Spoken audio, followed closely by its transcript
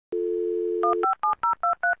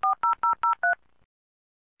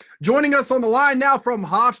Joining us on the line now from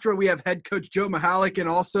Hofstra, we have head coach Joe Mihalich and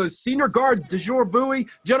also senior guard Desure Buie.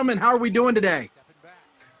 Gentlemen, how are we doing today?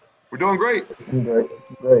 We're doing great.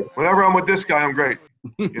 Great. Whenever I'm with this guy, I'm great.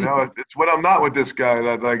 You know, it's when I'm not with this guy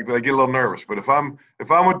that I get a little nervous. But if I'm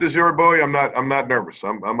with Desure Buie, I'm not nervous.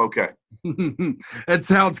 I'm okay. That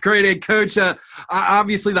sounds great. Hey, Coach,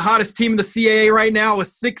 obviously the hottest team in the CAA right now, a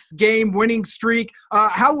 6-game winning streak.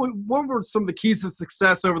 What were some of the keys to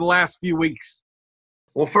success over the last few weeks?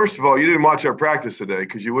 Well, first of all, you didn't watch our practice today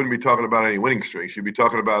because you wouldn't be talking about any winning streaks. You'd be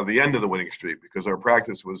talking about the end of the winning streak because our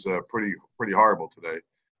practice was pretty horrible today.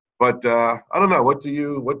 But I don't know. What do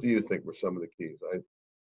you think were some of the keys?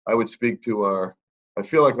 I would speak to I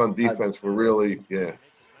feel like on defense we're really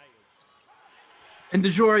And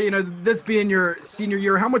Desure, you know, this being your senior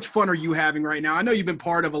year, how much fun are you having right now? I know you've been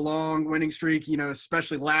part of a long winning streak, you know,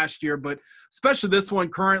 especially last year, but especially this one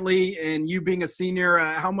currently, and you being a senior,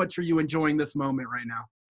 how much are you enjoying this moment right now?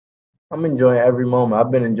 I'm enjoying every moment.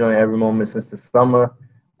 I've been enjoying every moment since the summer.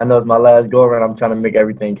 I know it's my last go-around. I'm trying to make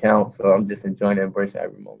everything count, so I'm just enjoying and embracing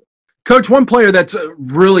every moment. Coach, one player that's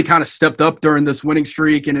really kind of stepped up during this winning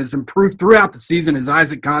streak and has improved throughout the season is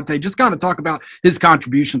Isaac Conte. Just kind of talk about his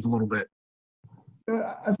contributions a little bit.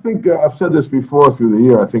 I think I've said this before through the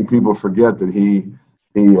year. I think people forget that he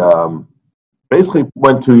basically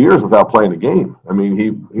went 2 years without playing a game. I mean,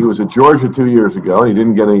 he was at Georgia 2 years ago, and he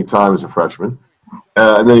didn't get any time as a freshman.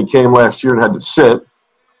 And then he came last year and had to sit.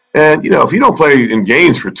 And, you know, if you don't play in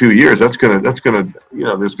games for 2 years, that's gonna you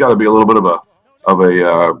know, there's got to be a little bit of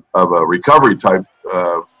a recovery type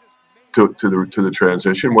to the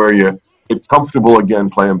transition where you get comfortable again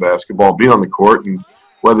playing basketball, being on the court, and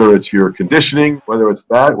whether it's your conditioning, whether it's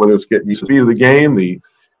getting used to the speed of the game,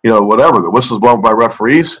 whatever, the whistles blown by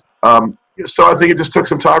referees. So I think it just took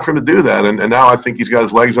some time for him to do that, and now I think he's got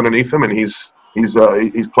his legs underneath him, and he's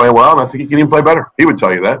playing well, and I think he can even play better. He would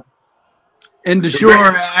tell you that. And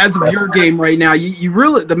Desure, as of your game right now, you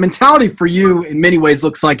really, the mentality for you in many ways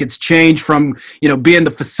looks like it's changed from, you know, being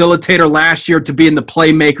the facilitator last year to being the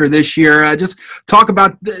playmaker this year. Just talk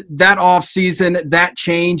about that off season, that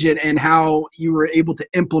change, and how you were able to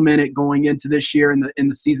implement it going into this year in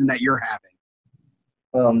the season that you're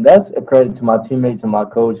having. That's a credit to my teammates and my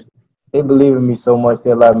coach. They believe in me so much.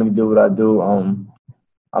 They allow me to do what I do.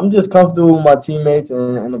 I'm just comfortable with my teammates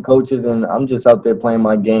and the coaches, and I'm just out there playing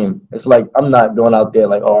my game. It's like I'm not going out there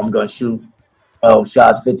like, I'm going to shoot 12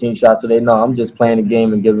 shots, 15 shots today. No, I'm just playing the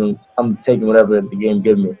game and I'm taking whatever the game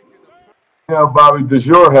gives me. You know, Bobby,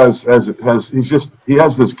 Desure he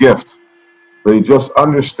has this gift, but he just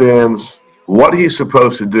understands what he's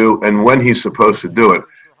supposed to do and when he's supposed to do it.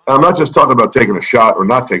 And I'm not just talking about taking a shot or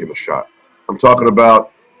not taking a shot. I'm talking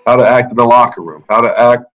about how to act in the locker room, how to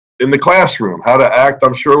act in the classroom, how to act,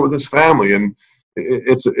 I'm sure, with his family. And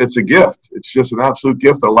it's a gift. It's just an absolute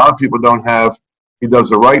gift that a lot of people don't have. He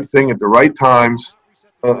does the right thing at the right times.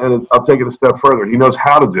 And I'll take it a step further. He knows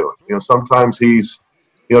how to do it. You know, sometimes the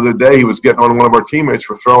other day he was getting on one of our teammates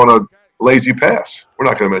for throwing a lazy pass. We're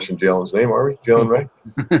not going to mention Jalen's name, are we? Jalen Ray?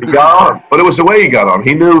 He got on him. But it was the way he got on him.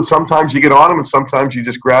 He knew sometimes you get on him and sometimes you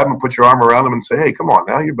just grab him and put your arm around him and say, hey, come on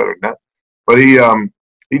now, you're better than that. But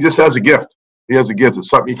he just has a gift. He has a gift. It's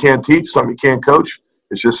something you can't teach, something you can't coach.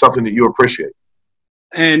 It's just something that you appreciate.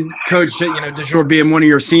 And Coach, you know, Desure being one of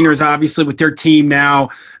your seniors, obviously with their team now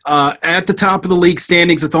at the top of the league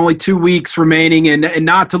standings with only 2 weeks remaining, and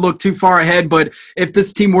not to look too far ahead, but if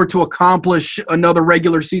this team were to accomplish another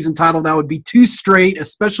regular season title, that would be 2 straight,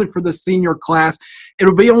 especially for the senior class. It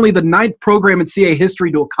would be only the 9th program in CAA history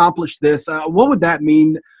to accomplish this. What would that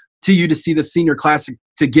mean to you to see the senior class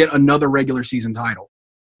to get another regular season title?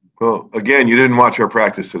 Well, again, you didn't watch our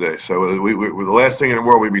practice today, so the last thing in the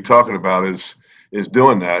world we'd be talking about is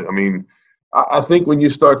doing that. I mean, I think when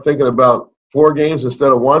you start thinking about 4 games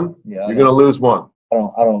instead of 1, you're going to lose 1. I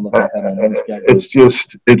don't look at that on any schedule.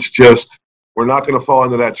 It's just we're not going to fall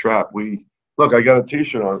into that trap. Look, I got a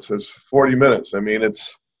T-shirt on. It says 40 minutes. I mean,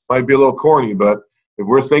 might be a little corny, but if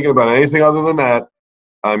we're thinking about anything other than that,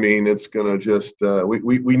 I mean, it's going to just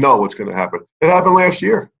we know what's going to happen. It happened last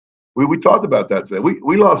year. We talked about that today.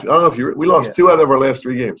 We lost. I don't know if we lost 2 out of our last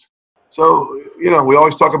 3 games. So you know, we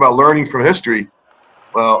always talk about learning from history.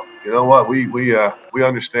 Well, you know what? We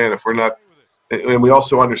understand if we're not, and we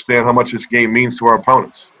also understand how much this game means to our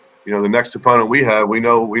opponents. You know, the next opponent we have, we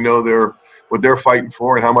know what they're fighting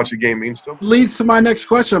for and how much the game means to them. Leads to my next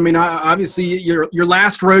question. I mean, obviously, your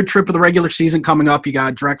last road trip of the regular season coming up. You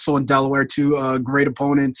got Drexel and Delaware, 2 great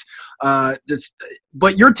opponents.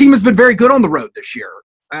 But your team has been very good on the road this year.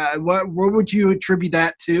 What would you attribute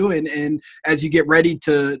that to? And as you get ready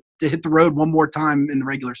to hit the road one more time in the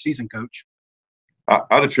regular season, Coach?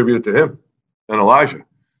 I'd attribute it to him and Elijah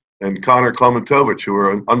and Connor Klementovich, who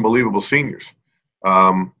are unbelievable seniors.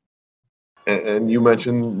 And you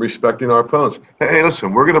mentioned respecting our opponents. Hey,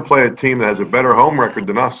 listen, we're going to play a team that has a better home record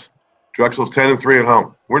than us. Drexel's 10-3 at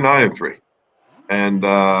home. We're 9-3. And,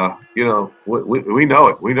 you know, we know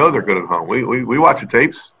it. We know they're good at home. We watch the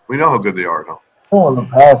tapes. We know how good they are at home. I don't want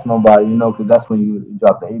to pass nobody, you know, because that's when you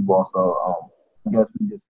drop the 8-ball. So I guess we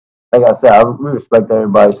just, like I said, we respect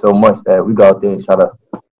everybody so much that we go out there and try to,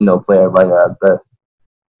 you know, play everybody at our best.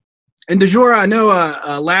 And Desure, I know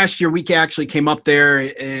last year we actually came up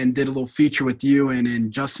there and did a little feature with you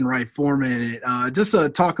and Justin Wright Foreman. Just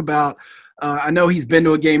talk about, I know he's been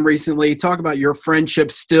to a game recently. Talk about your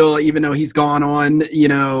friendship still, even though he's gone on, you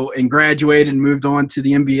know, and graduated and moved on to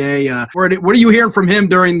the NBA. What are you hearing from him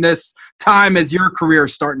during this time as your career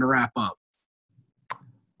is starting to wrap up?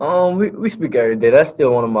 We speak every day. That's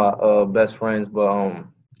still one of my best friends, but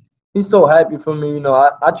he's so happy for me. You know,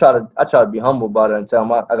 I try to be humble about it and tell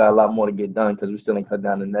him I got a lot more to get done because we still ain't cut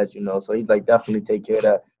down the nets, you know. So he's like, definitely take care of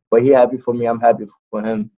that. But he happy for me. I'm happy for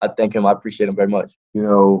him. I thank him. I appreciate him very much. You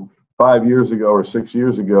know, 5 years ago or 6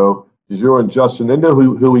 years ago, Desure and Justin, they knew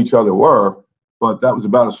who each other were, but that was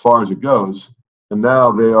about as far as it goes. And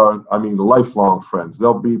now they are, I mean, lifelong friends.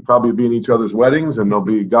 They'll probably be in each other's weddings, and they'll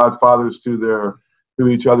be godfathers to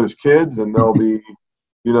each other's kids, and they'll be,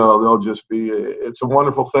 you know, they'll just be. It's a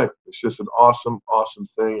wonderful thing. It's just an awesome, awesome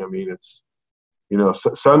thing. I mean, it's, you know,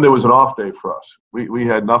 Sunday was an off day for us. We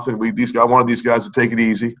had nothing. I wanted these guys to take it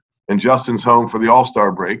easy. And Justin's home for the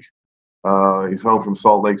All-Star break. He's home from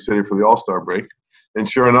Salt Lake City for the All-Star break. And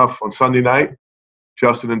sure enough, on Sunday night,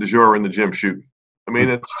 Justin and Desure are in the gym shooting. I mean,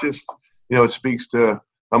 it's just, you know, it speaks to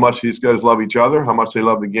how much these guys love each other, how much they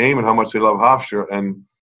love the game, and how much they love Hofstra. And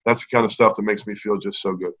that's the kind of stuff that makes me feel just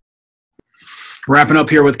so good. Wrapping up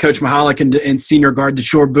here with Coach Mihalich and senior guard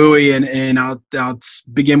Desure Buie, and I'll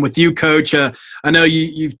begin with you, Coach. I know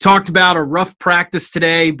you've talked about a rough practice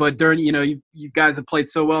today, but during, you know, you guys have played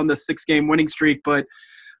so well in this 6-game winning streak. But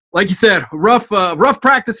like you said, rough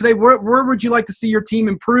practice today. Where would you like to see your team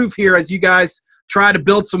improve here as you guys try to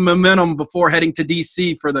build some momentum before heading to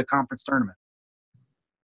DC for the conference tournament?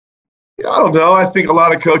 Yeah, I don't know. I think a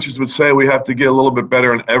lot of coaches would say we have to get a little bit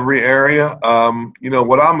better in every area. You know,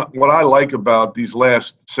 what I like about these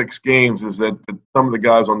last 6 games is that some of the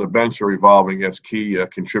guys on the bench are evolving as key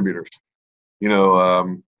contributors. You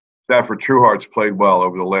know, Stafford Trueheart's played well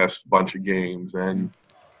over the last bunch of games, and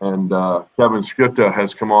Kevin Skripta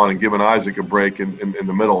has come on and given Isaac a break in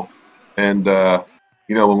the middle. And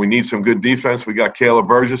you know, when we need some good defense, we got Caleb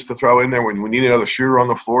Burgess to throw in there. When we need another shooter on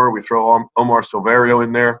the floor, we throw Omar Silverio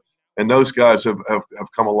in there. And those guys have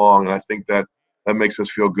come along, and I think that makes us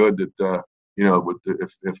feel good that you know,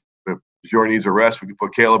 if Desure needs a rest, we can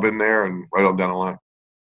put Caleb in there and right on down the line.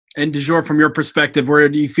 And Desure, from your perspective, where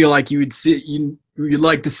do you feel like you'd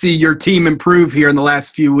like to see your team improve here in the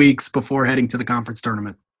last few weeks before heading to the conference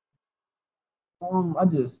tournament?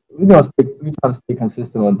 We try to stay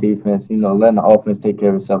consistent on defense. You know, letting the offense take care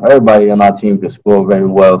of itself. Everybody on our team can score very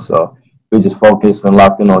well, so we just focus and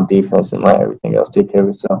locked in on defense and let everything else take care of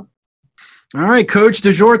itself. All right, Coach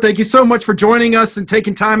Desure, thank you so much for joining us and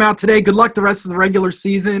taking time out today. Good luck the rest of the regular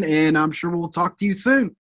season, and I'm sure we'll talk to you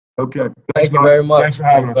soon. Okay. Thank you very much. Thanks for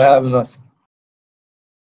having us.